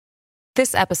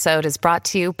This episode is brought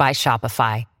to you by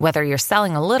Shopify. Whether you're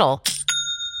selling a little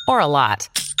or a lot,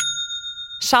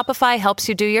 Shopify helps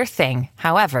you do your thing,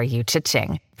 however you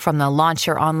cha-ching. From the launch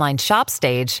your online shop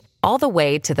stage, all the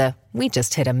way to the we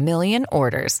just hit 1 million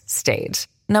orders stage.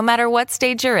 No matter what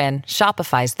stage you're in,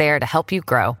 Shopify's there to help you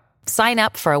grow. Sign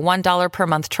up for a $1 per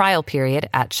month trial period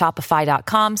at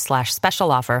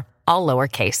shopify.com/special offer, all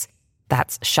lowercase.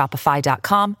 That's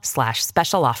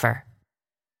shopify.com/special offer.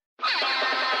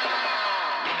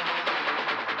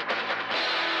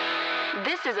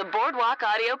 This is a Boardwalk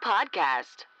Audio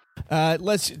podcast.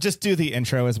 Let's just do the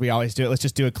intro as we always do it. Let's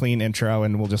just do a clean intro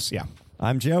and we'll just,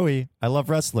 I'm Joey. I love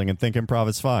wrestling and think improv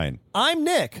is fine. I'm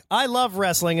Nick. I love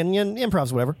wrestling and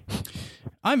improv's whatever.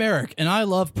 I'm Eric, and I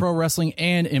love pro wrestling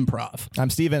and improv.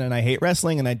 I'm Steven, and I hate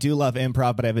wrestling, and I do love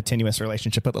improv, but I have a tenuous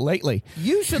relationship with it lately.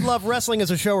 You Should Love Wrestling is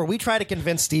a show where we try to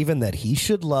convince Steven that he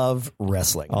should love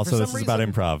wrestling. Also, this is about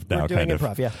improv now, we're doing kind of.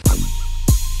 improv, yeah.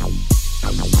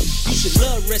 You should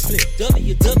love wrestling,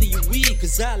 WWE,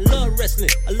 cause I love wrestling.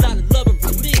 A lot of loving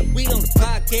from me. We on the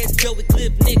podcast, Joey,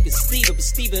 Cliff, Nick, and Steven, but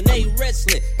Steven ain't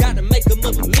wrestling. Gotta make him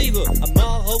a believer. I'm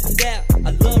all hoping out. I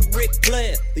love Ric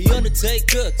Flair, The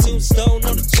Undertaker, Tombstone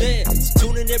on the chair. So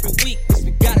tune in every week, cause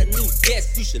we got a new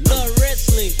guest. You should love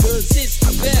wrestling, cause it's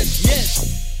the best,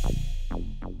 yes.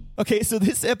 Okay, so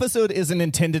this episode isn't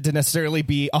intended to necessarily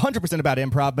be 100% about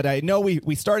improv, but I know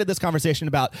we started this conversation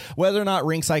about whether or not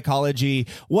ring psychology,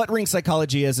 what ring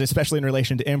psychology is, especially in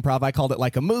relation to improv. I called it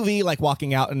like a movie, like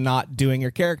walking out and not doing your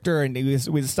character and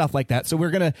with stuff like that. So we're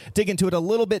going to dig into it a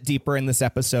little bit deeper in this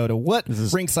episode of what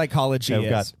ring psychology is. We've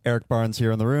got Erik Barnes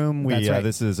here in the room. That's right.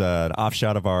 This is an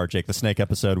offshot of our Jake the Snake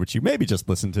episode, which you maybe just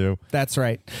listened to. That's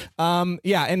right.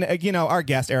 Our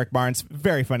guest, Erik Barnes,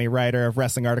 very funny writer of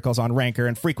wrestling articles on Ranker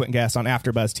and frequent guest on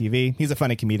AfterBuzz TV. He's a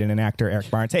funny comedian and actor, Erik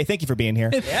Barnes. Hey, thank you for being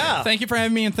here. Yeah. Thank you for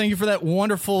having me, and thank you for that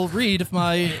wonderful read of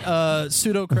my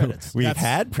pseudo credits. We've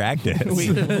had practice.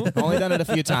 We've only done it a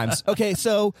few times. Okay,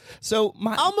 so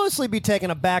I'll mostly be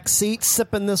taking a back seat,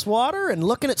 sipping this water, and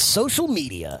looking at social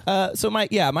media.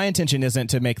 My intention isn't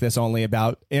to make this only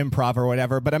about improv or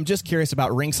whatever, but I'm just curious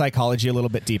about ring psychology a little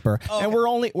bit deeper. Okay. And we're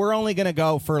only going to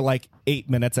go for like 8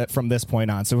 minutes from this point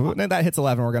on. So when that hits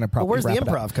 11, we're going to probably where's the wrap it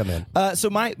up. improv come in?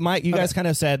 You guys kind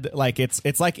of said like it's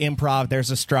like improv.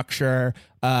 There's a structure.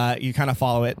 You kind of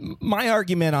follow it. My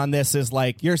argument on this is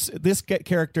like this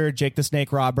character, Jake the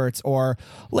Snake Roberts, or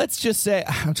let's just say,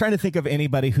 I'm trying to think of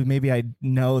anybody who maybe I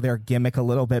know their gimmick a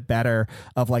little bit better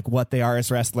of like what they are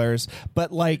as wrestlers,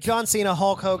 but like John Cena,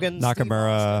 Hulk Hogan,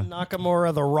 Nakamura,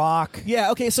 Nakamura, The Rock.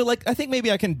 Yeah. Okay. So like I think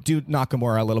maybe I can do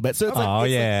Nakamura a little bit. So it's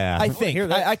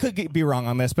I could be wrong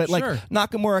on this, but like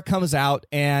Nakamura comes out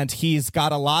and he's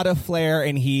got a lot of flair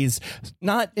and he's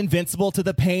not invincible to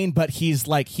the pain, but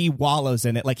he wallows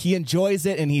in it. Like he enjoys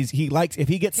it, and he likes if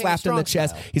he gets slapped in the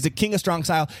chest. He's a king of strong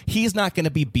style. He's not going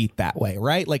to be beat that way,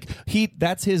 right? Like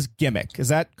that's his gimmick. Is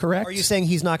that correct? Are you saying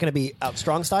he's not going to be out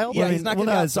strong style? Yeah, he's not going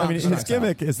to be out strong style. His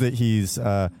gimmick is that he's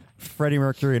Freddie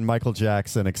Mercury and Michael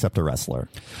Jackson, except a wrestler.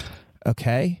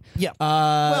 Okay. Yeah.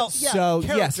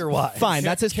 Character-wise. Fine,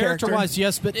 that's his character. Character-wise,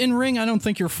 yes, but in ring, I don't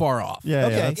think you're far off. Yeah,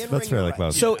 okay. That's fairly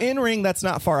close. So in ring, that's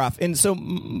not far off. And so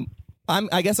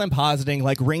I guess I'm positing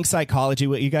like ring psychology.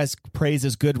 What you guys praise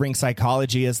as good ring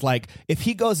psychology is like if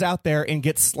he goes out there and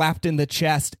gets slapped in the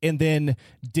chest and then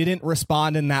didn't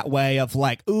respond in that way of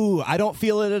like, ooh, I don't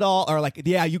feel it at all, or like,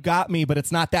 yeah, you got me, but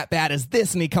it's not that bad as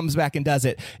this, and he comes back and does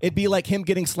it. It'd be like him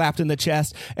getting slapped in the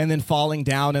chest and then falling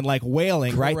down and like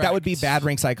wailing, right? That would be bad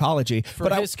ring psychology.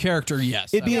 For his character,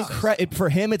 yes. It'd be for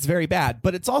him, it's very bad,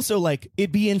 but it's also like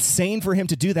it'd be insane for him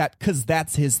to do that because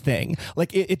that's his thing.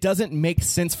 Like it doesn't make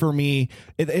sense for me.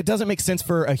 It doesn't make sense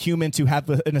for a human to have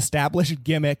an established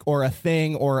gimmick or a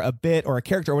thing or a bit or a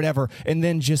character or whatever and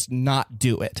then just not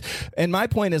do it. And my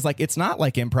point is like it's not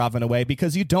like improv in a way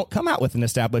because you don't come out with an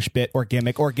established bit or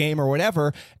gimmick or game or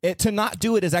whatever. To not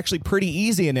do it is actually pretty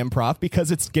easy in improv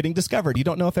because it's getting discovered. You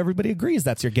don't know if everybody agrees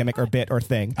that's your gimmick or bit or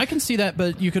thing. I can see that,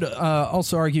 but you could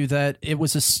also argue that it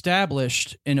was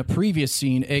established in a previous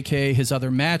scene, aka his other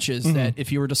matches, that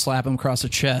if you were to slap him across the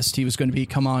chest, he was going to be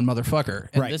 "come on, motherfucker."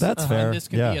 And right, that's fair. This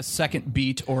could be a second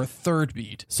beat or a third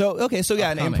beat. So in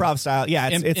improv style,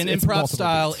 it's in improv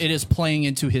style, it is playing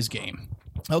into his game.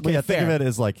 Okay, fair. Think of it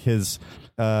as like his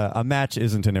a match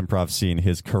isn't an improv scene.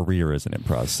 His career is an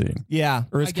improv scene. Yeah,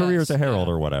 or his career is a herald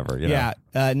or whatever. You know?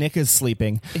 Nick is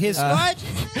sleeping. His what?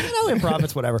 know improv.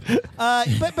 It's whatever.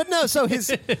 But no. So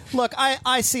look.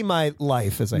 I see my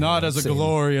life as a Not as a scene.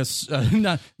 glorious,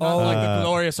 not like the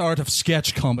glorious art of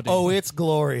sketch comedy. Oh, it's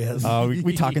glorious.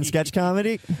 We talking sketch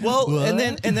comedy? Well, and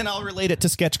then I'll relate it to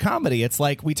sketch comedy. It's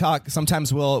like we talk.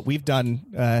 Sometimes we've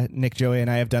done Nick, Joey, and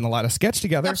I have done a lot of sketch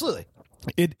together. Absolutely.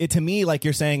 It to me, like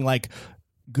you're saying, like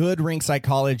good ring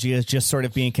psychology is just sort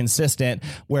of being consistent,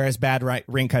 whereas bad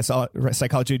ring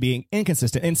psychology would be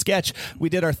inconsistent. In sketch, we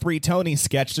did our 3 Tonys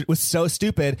sketch. It was so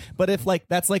stupid, but if like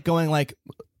that's like going like,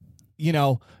 you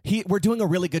know, we're doing a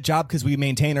really good job because we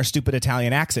maintain our stupid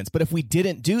Italian accents. But if we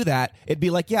didn't do that, it'd be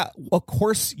like, yeah, of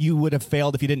course you would have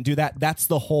failed if you didn't do that. That's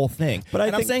the whole thing. But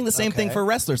I'm saying the same thing for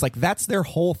wrestlers. Like that's their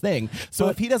whole thing. So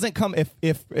if he doesn't come,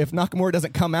 if Nakamura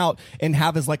doesn't come out and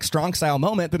have his like strong style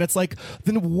moment, then it's like,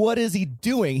 then what is he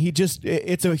doing?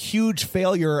 It's a huge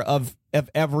failure of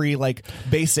every like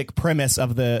basic premise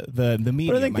of the medium.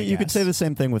 But I think that you could say the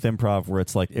same thing with improv, where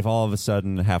it's like if all of a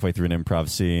sudden halfway through an improv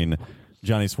scene,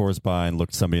 Johnny Swarzbein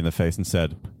looked somebody in the face and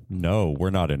said, "No,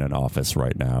 we're not in an office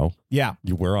right now. Yeah,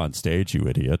 we're on stage, you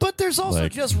idiot." But there's also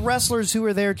just wrestlers who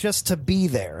are there just to be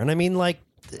there, and I mean, like,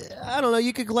 I don't know.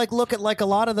 You could like look at like a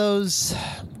lot of those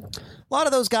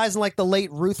guys in like the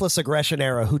late Ruthless Aggression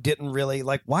era who didn't really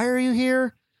like. Why are you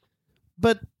here?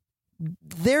 But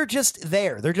they're just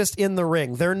there. They're just in the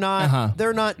ring. They're not.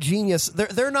 They're not genius.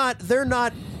 They're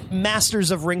not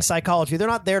masters of ring psychology. They're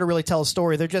not there to really tell a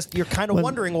story. They're just, you're kind of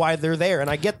wondering why they're there, and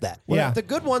I get that. Yeah. The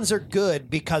good ones are good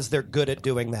because they're good at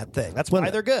doing that thing. That's why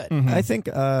they're good. I think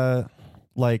I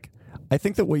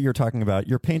think that what you're talking about,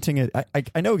 you're painting it.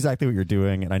 I know exactly what you're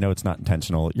doing, and I know it's not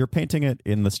intentional. You're painting it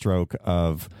in the stroke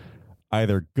of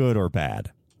either good or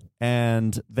bad.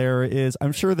 And there is,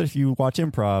 I'm sure that if you watch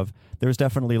improv, there's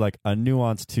definitely like a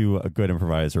nuance to a good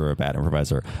improviser or a bad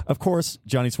improviser. Of course,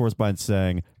 Johnny Swarzbein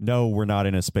saying, "No, we're not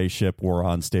in a spaceship, we're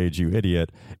on stage, you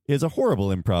idiot," is a horrible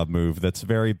improv move that's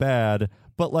very bad.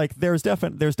 But like, there's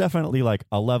definitely like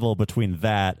a level between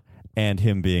that and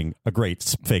him being a great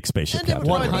fake spaceship captain.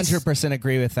 100%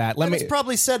 agree with that. It's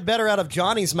probably said better out of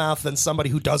Johnny's mouth than somebody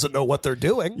who doesn't know what they're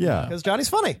doing. Yeah, because Johnny's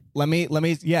funny. Let me.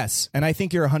 Yes, and I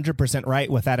think you're 100% right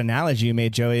with that analogy you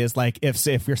made, Joey. Is like if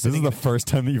you're this sitting. is the first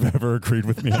time that you've ever agreed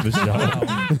with me on this show.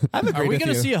 I've agreed Are we with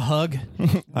going to you. see a hug?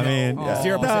 I mean,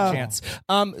 0% chance.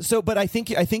 But I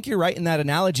think you're right in that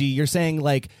analogy. You're saying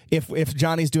like if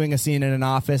Johnny's doing a scene in an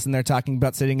office and they're talking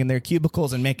about sitting in their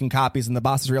cubicles and making copies and the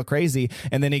boss is real crazy,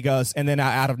 and then he goes, and then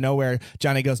out of nowhere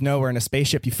Johnny goes, "No, we're in a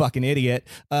spaceship, you fucking idiot."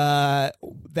 That's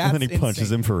and then he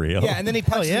punches him for real. Yeah, and then he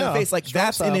punches him in the face. Like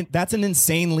that's an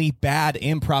insanely bad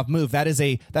improv move. That is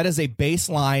a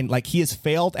baseline. Like he has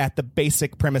failed at the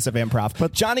basic premise of improv.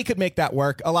 But Johnny could make that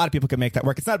work. A lot of people could make that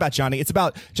work. It's not about Johnny. It's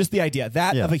about just the idea of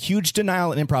a huge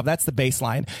denial in improv. That's the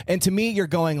baseline. And to me, you're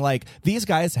going like, these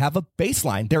guys have a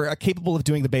baseline. They're capable of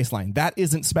doing the baseline. That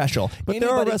isn't special. But there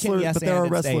are wrestlers.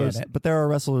 But there are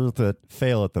wrestlers that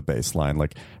fail at the baseline.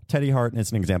 Like Teddy Hart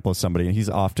is an example of somebody, and he's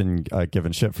often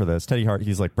given shit for this. Teddy Hart,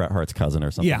 he's like Bret Hart's cousin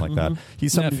or something like that.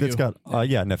 He's somebody that's got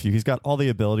nephew. He's got all the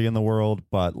ability in the world,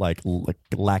 but like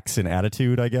lacks in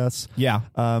attitude, I guess. Yeah.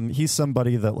 He's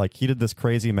somebody that like he did this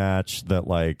crazy match that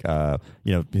like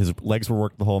his legs were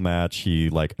worked the whole match. He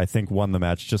like I think won the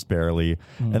match just barely,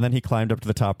 and then he climbed up to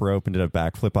the top rope and did a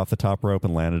backflip off the top rope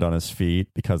and landed on his feet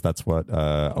because that's what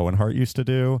Owen Hart used to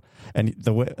do. And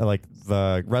the way like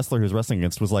the wrestler he was wrestling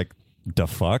against was like, the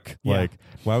fuck? Yeah. Like,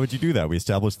 why would you do that? We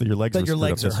established that your legs were screwed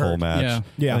up this whole match.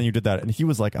 Yeah. And then you did that. And he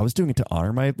was like, I was doing it to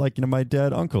honor my my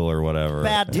dead uncle or whatever.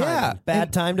 Bad time. Yeah.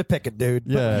 Bad time to pick it,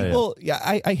 dude.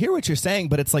 I hear what you're saying,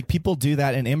 but it's like people do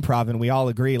that in improv, and we all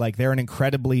agree like they're an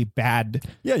incredibly bad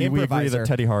improviser. We agree that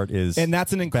Teddy Hart is and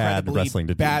that's an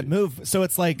incredibly bad move. So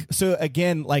it's like,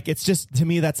 again, like it's just, to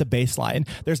me, that's a baseline.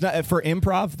 There's not, for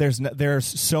improv, there's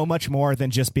so much more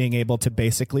than just being able to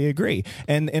basically agree.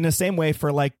 And in the same way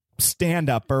for like stand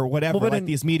up or whatever,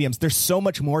 these mediums, there's so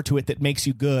much more to it that makes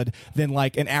you good than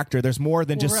like an actor. There's more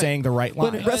than just saying the right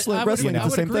line. But wrestling is the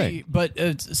same thing.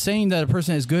 But saying that a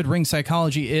person has good ring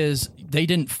psychology is they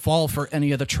didn't fall for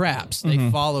any of the traps. They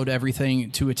followed everything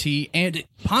to a T and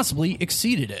possibly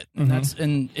exceeded it.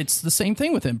 And it's the same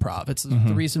thing with improv. It's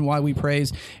the reason why we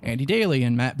praise Andy Daly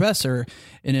and Matt Besser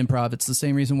in improv. It's the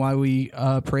same reason why we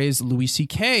praise Louis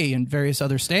C.K. and various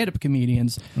other stand-up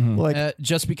comedians.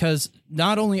 Just because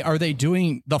not only are they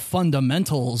doing the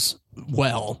fundamentals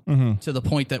well to the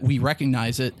point that we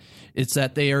recognize it, it's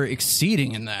that they are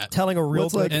exceeding in that. Telling a real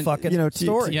good fucking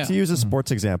story. To use a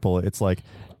sports example, it's like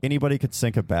anybody could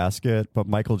sink a basket, but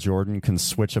Michael Jordan can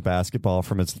switch a basketball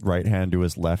from his right hand to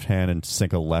his left hand and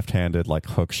sink a left-handed like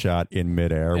hook shot in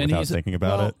midair without thinking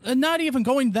about it. And not even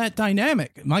going that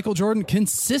dynamic. Michael Jordan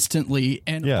consistently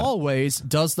and always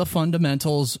does the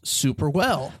fundamentals super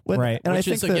well. Right. And Which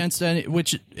I is think against any,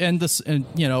 which and this, and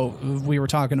you know, we were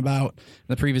talking about in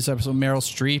the previous episode Meryl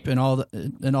Streep and all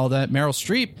that. Meryl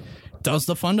Streep does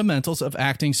the fundamentals of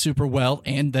acting super well,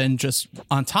 and then just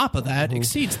on top of that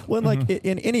exceeds. Well, like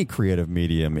in any creative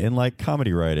medium, in like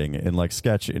comedy writing, in like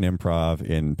sketch, in improv,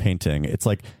 in painting, it's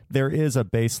like there is a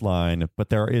baseline, but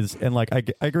there is, and like I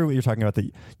agree with what you're talking about,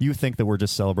 that you think that we're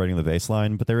just celebrating the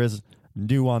baseline, but there is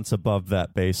nuance above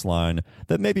that baseline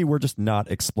that maybe we're just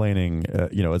not explaining,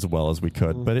 as well as we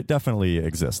could, but it definitely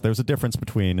exists. There's a difference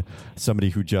between somebody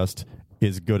who just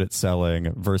is good at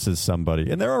selling versus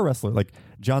somebody, and there are wrestlers like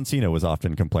John Cena was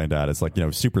often complained at as like,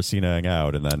 super Cena-ing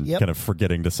out and then kind of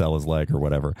forgetting to sell his leg or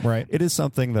whatever. Right. It is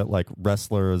something that like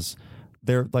wrestlers,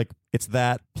 they're like, it's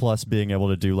that plus being able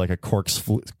to do like a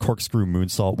corkscrew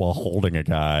moonsault while holding a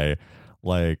guy.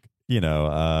 Like,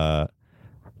 I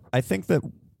think that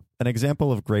an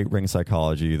example of great ring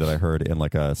psychology that I heard in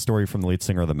like a story from the lead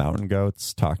singer of the Mountain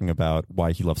Goats talking about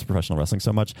why he loves professional wrestling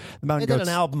so much. The Mountain They Goats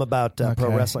did an album about pro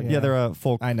wrestling. Yeah, they're a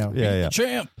folk. I know. Yeah.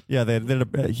 Champ. Yeah,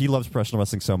 he loves professional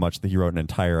wrestling so much that he wrote an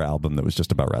entire album that was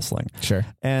just about wrestling. Sure.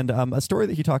 And a story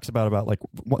that he talks about like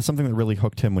something that really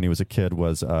hooked him when he was a kid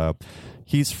was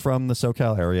he's from the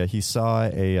SoCal area. He saw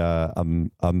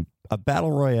a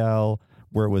battle royale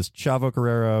where it was Chavo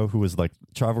Guerrero, who was like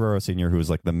Chavo Guerrero Sr., who was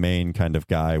like the main kind of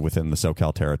guy within the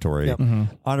SoCal territory. Yep.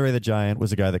 Andre the Giant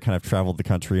was a guy that kind of traveled the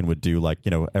country and would do like,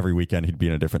 every weekend he'd be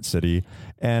in a different city.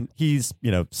 And he's,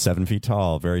 7 feet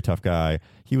tall, very tough guy.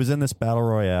 He was in this battle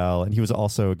royale and he was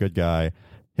also a good guy.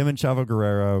 Him and Chavo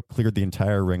Guerrero cleared the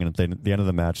entire ring, and at the end of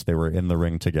the match, they were in the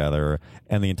ring together,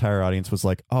 and the entire audience was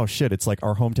like, oh shit, it's like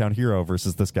our hometown hero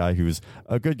versus this guy who's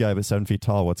a good guy but 7 feet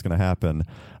tall. What's going to happen?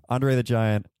 Andre the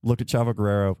Giant looked at Chavo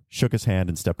Guerrero, shook his hand,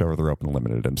 and stepped over the rope and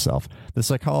eliminated himself. The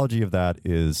psychology of that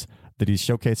is that he's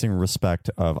showcasing respect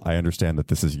of, I understand that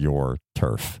this is your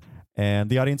turf. And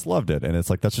the audience loved it. And it's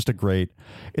like, that's just a great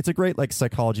like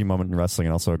psychology moment in wrestling,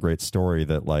 and also a great story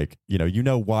that like,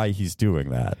 why he's doing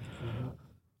that.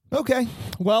 Okay.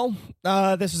 Well,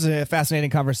 this was a fascinating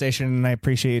conversation, and I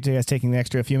appreciate you guys taking the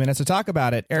extra few minutes to talk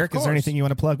about it. Eric, is there anything you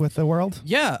want to plug with the world?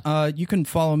 Yeah, you can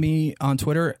follow me on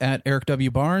Twitter at Erik W.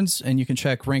 Barnes, and you can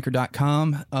check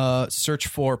ranker.com. Search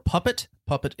for Puppet.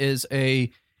 Puppet is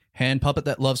a hand puppet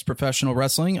that loves professional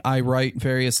wrestling. I write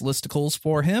various listicles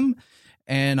for him.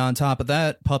 And on top of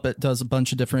that, Puppet does a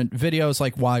bunch of different videos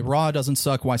like why Raw doesn't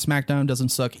suck, why SmackDown doesn't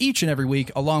suck each and every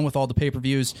week, along with all the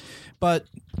pay-per-views. But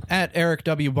at Erik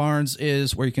W. Barnes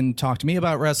is where you can talk to me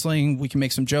about wrestling, we can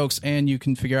make some jokes, and you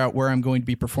can figure out where I'm going to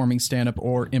be performing stand-up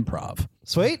or improv.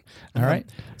 Sweet. All right.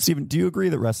 Stephen, do you agree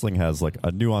that wrestling has like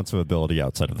a nuance of ability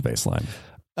outside of the baseline?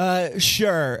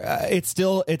 Sure. It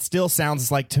still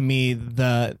sounds like to me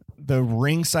the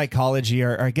ring psychology,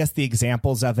 or I guess the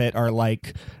examples of it are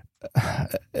like,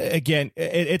 again,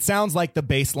 it sounds like the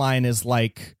baseline is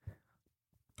like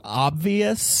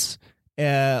obvious.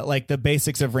 Like the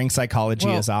basics of ring psychology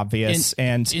is obvious,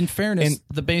 and in fairness,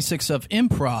 the basics of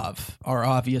improv are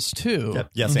obvious too. Yep.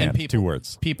 Yes, and people, 2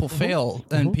 words. People fail,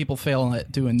 and people fail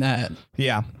at doing that.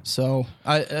 Yeah. So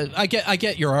I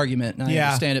get your argument, and I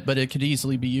understand it, but it could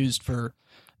easily be used for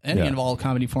any of all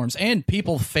comedy forms, and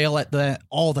people fail at that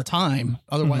all the time.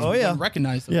 Otherwise, we wouldn't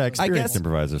recognize them. Yeah, experienced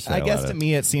improvisers fail I guess at to it.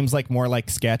 me, it seems like more like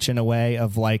sketch in a way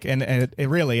of like, and it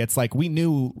really, it's like we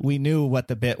knew what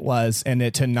the bit was,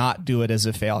 and to not do it as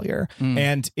a failure.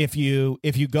 And if you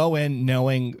go in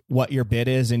knowing what your bit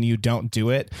is and you don't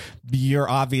do it, you're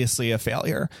obviously a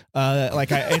failure.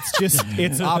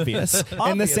 It's obvious.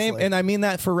 And the same, and I mean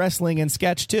that for wrestling and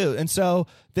sketch too. And so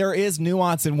there is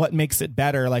nuance in what makes it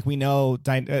better. Like we know,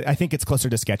 I think it's closer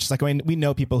to sketch. It's like, I mean, we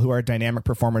know people who are dynamic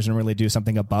performers and really do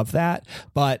something above that,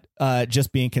 but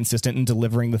just being consistent and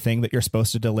delivering the thing that you're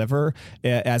supposed to deliver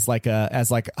as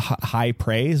high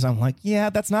praise. I'm like, yeah,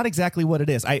 that's not exactly what it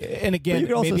is. And again, but you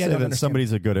could also maybe say that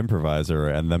somebody's a good improviser,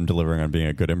 and them delivering on being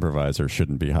a good improviser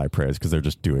shouldn't be high praise because they're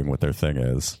just doing what their thing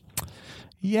is.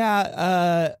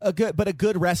 Yeah, a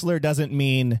good wrestler doesn't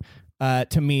mean.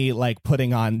 To me, like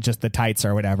putting on just the tights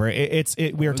or whatever.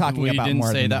 We were talking about didn't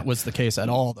more say than that was the case at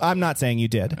all, though. I'm not saying you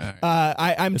did. Right.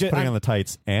 I'm just putting on the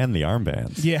tights and the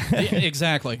armbands. Yeah,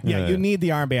 exactly. Yeah, you need the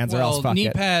armbands or else fuck knee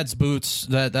it. pads, boots,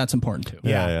 that's important too.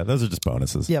 Yeah, those are just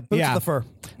bonuses. Yeah, boots of the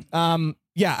fur.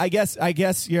 Yeah, I guess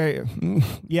your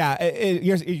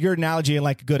analogy in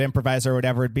like good improviser or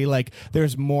whatever would be like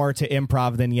there's more to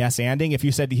improv than yes-anding. If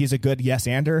you said he's a good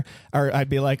yes-ander, or I'd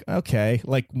be like, okay,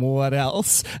 like what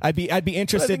else? I'd be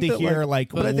interested to hear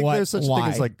but I think there's such a thing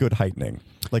as like good heightening.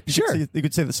 Like you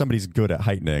could say that somebody's good at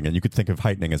heightening, and you could think of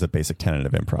heightening as a basic tenet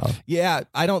of improv. Yeah,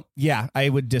 I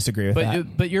would disagree with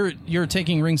that. But you're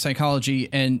taking ring psychology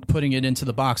and putting it into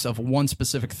the box of one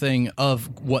specific thing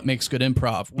of what makes good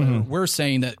improv. We're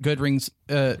saying that good ring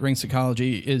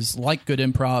psychology is like good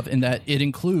improv in that it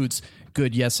includes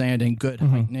good yes-anding, good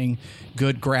heightening,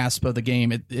 good grasp of the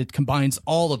game. It combines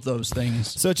all of those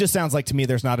things. So it just sounds like to me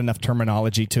there's not enough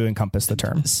terminology to encompass the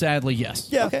term. Sadly, yes.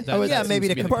 Yeah, okay. Maybe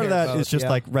to part of that is just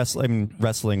like wrestling. I mean,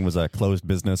 wrestling was a closed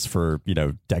business for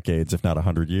decades, if not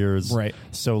 100 years. Right.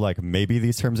 So like maybe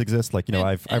these terms exist. Like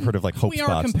I've heard of like hope spots.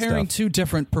 We are comparing two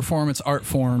different performance art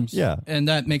forms. Yeah, and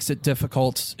that makes it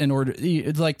difficult. In order,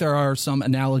 like there are some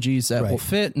analogies that will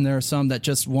fit, and there are some that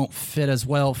just won't fit as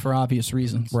well for obvious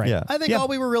reasons. Right. Yeah. I think all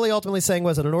we were really ultimately saying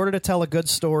was that in order to tell a good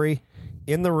story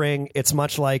in the ring, it's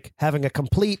much like having a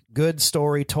complete good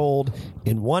story told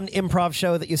in one improv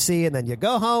show that you see, and then you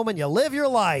go home and you live your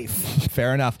life.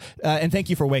 Fair enough. And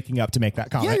thank you for waking up to make that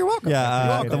comment. Yeah, you're welcome.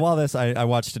 Yeah, while I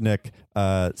watched Nick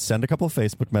send a couple of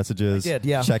Facebook messages. I did,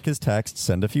 yeah. Check his text,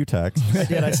 send a few texts. I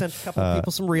did. I sent a couple of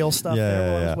people some real stuff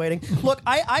there while I was waiting. Look,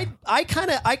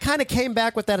 I kind of came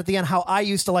back with that at the end. How I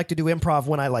used to like to do improv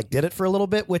when I did it for a little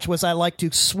bit, which was I like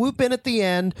to swoop in at the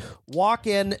end, walk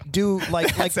in, do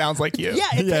like That sounds like you. Yeah,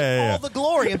 it takes all the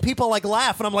glory, and people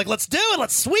laugh, and I'm like, let's do it.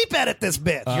 Let's sweep edit this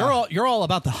bitch. You're all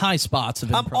about the high spots of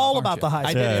improv. I'm all aren't about you? the high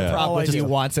I spots. did improv with you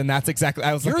once, and that's exactly.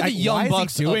 I was You're like, the young why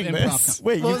bucks is he doing of this? improv.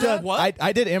 Wait, you did what?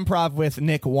 I did improv with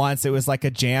Nick once. It was like a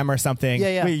jam or something.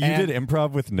 Yeah. Wait, you did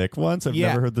improv with Nick once? I've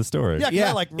never heard the story. Yeah, 'cause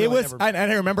Yeah, I really it was. never- And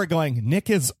I remember going, Nick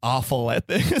is awful at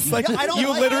this. Like I don't you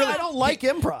like, literally. I don't like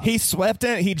improv. He swept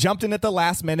in. He jumped in at the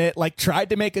last minute. Tried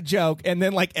to make a joke, and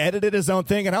then edited his own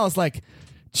thing. And I was like,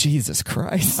 Jesus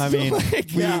Christ. I mean,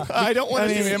 I don't want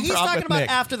to do improv He's talking with about Nick.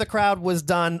 after the crowd was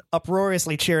done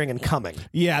uproariously cheering and coming.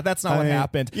 Yeah, that's not what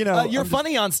happened. You're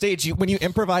funny on stage. When you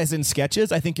improvise in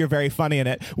sketches, I think you're very funny in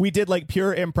it. We did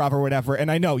pure improv or whatever, and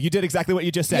I know you did exactly what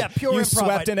you just said. Yeah, pure you improv,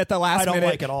 swept in at the last I don't minute,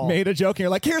 like at all. made a joke, and you're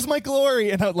like, "Here's my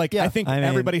glory," and I think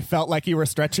everybody felt like you were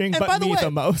stretching, but me the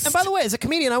most. And by the way, as a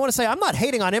comedian, I want to say I'm not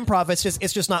hating on improv.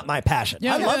 It's just not my passion.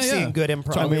 Yeah, I yeah, love yeah. seeing good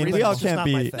improv. I mean, we all It's just can't not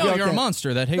be- my thing. No, you're a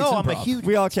monster that hates No, improv. I'm a huge.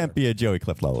 We all can't be a Joey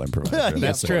Cliff level improviser. Yeah,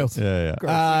 That's true. Yeah. You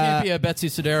can't be a Betsy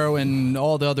Sodero and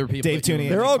all the other people. Dave that you- Tooney.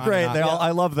 They're all Fine great. enough. I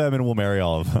love them, and we'll marry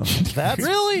all of them. That's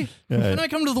Really? Can I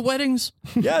come to the weddings?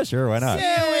 Yeah, sure. Why not?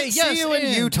 See you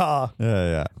in Utah.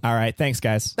 Yeah. All right, thanks,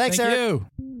 guys. Thanks, Thank Eric. you.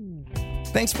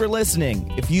 Thanks for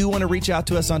listening. If you want to reach out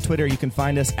to us on Twitter, you can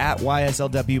find us at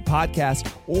YSLW Podcast,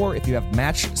 or if you have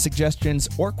match suggestions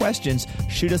or questions,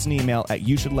 shoot us an email at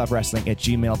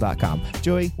youshouldlovewrestling@gmail.com.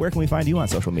 Joey, where can we find you on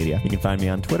social media? You can find me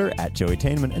on Twitter at Joey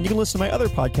Tainman, and you can listen to my other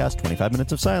podcast, 25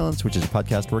 Minutes of Silence, which is a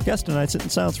podcast where a guest and I sit in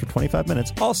silence for 25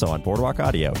 minutes, also on Boardwalk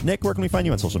Audio. Nick, where can we find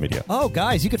you on social media? Oh,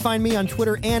 guys, you can find me on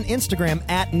Twitter and Instagram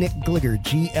at Nick Gligor,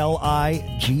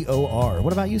 GLIGOR.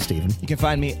 What about you, Steven? You can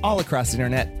find me all across the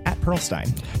internet at Pearlstein.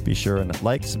 Be sure and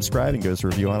like, subscribe, and give us a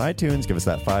review on iTunes. Give us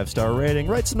that 5-star rating.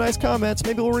 Write some nice comments.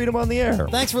 Maybe we'll read them on the air.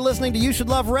 Thanks for listening to You Should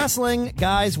Love Wrestling.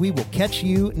 Guys, we will catch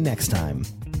you next time.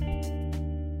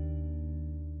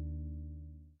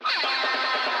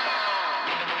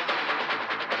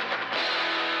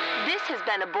 This has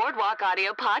been a Boardwalk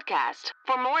Audio podcast.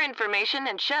 For more information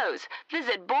and shows,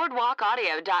 visit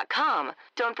boardwalkaudio.com.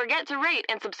 Don't forget to rate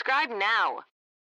and subscribe now.